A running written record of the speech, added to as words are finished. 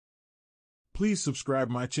Please subscribe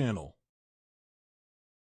my channel.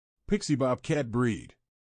 Pixie Bob Cat Breed.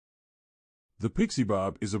 The Pixie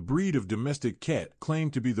Bob is a breed of domestic cat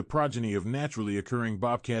claimed to be the progeny of naturally occurring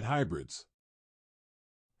bobcat hybrids.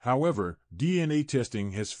 However, DNA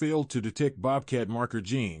testing has failed to detect bobcat marker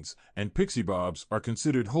genes, and Pixie Bobs are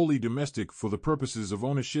considered wholly domestic for the purposes of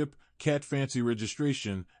ownership, cat fancy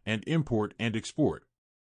registration, and import and export.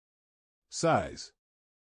 Size.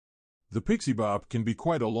 The Pixie Bob can be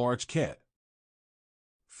quite a large cat.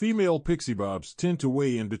 Female Pixie Bobs tend to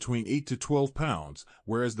weigh in between 8 to 12 pounds,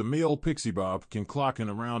 whereas the male Pixie Bob can clock in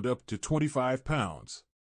around up to 25 pounds.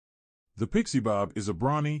 The Pixie Bob is a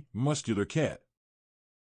brawny, muscular cat,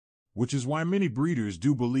 which is why many breeders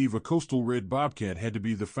do believe a coastal red bobcat had to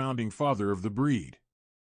be the founding father of the breed.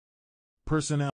 Personality.